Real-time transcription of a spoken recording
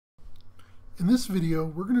In this video,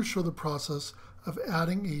 we're going to show the process of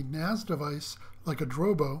adding a NAS device like a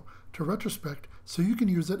Drobo to Retrospect so you can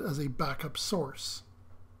use it as a backup source.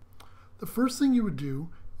 The first thing you would do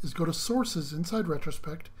is go to Sources inside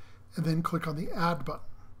Retrospect and then click on the Add button.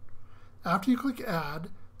 After you click Add,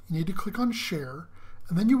 you need to click on Share,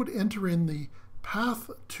 and then you would enter in the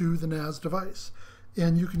path to the NAS device.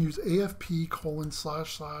 And you can use AFP://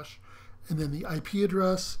 and then the IP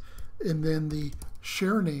address and then the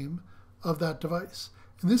share name of that device.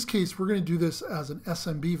 In this case, we're going to do this as an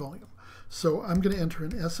SMB volume. So I'm going to enter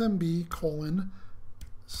in SMB://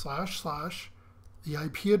 the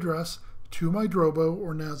IP address to my Drobo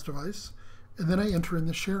or NAS device, and then I enter in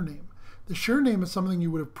the share name. The share name is something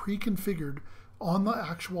you would have pre-configured on the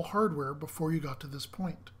actual hardware before you got to this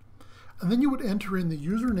point. And then you would enter in the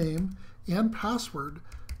username and password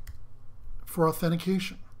for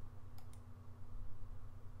authentication.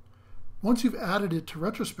 Once you've added it to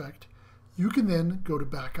Retrospect, you can then go to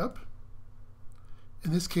Backup.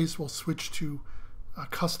 In this case, we'll switch to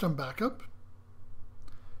Custom Backup.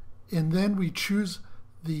 And then we choose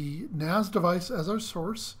the NAS device as our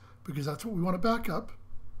source because that's what we want to back up.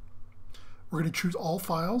 We're going to choose all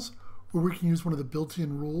files, or we can use one of the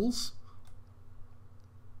built-in rules.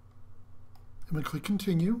 I'm going to click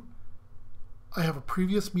Continue. I have a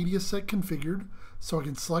previous media set configured, so I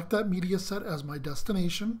can select that media set as my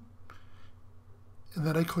destination. And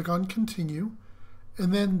then I click on Continue.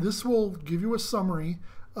 And then this will give you a summary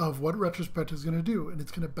of what Retrospect is going to do. And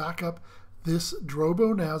it's going to back up this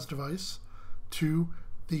Drobo NAS device to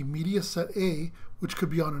the media set A, which could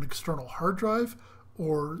be on an external hard drive,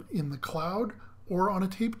 or in the cloud, or on a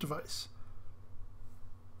tape device.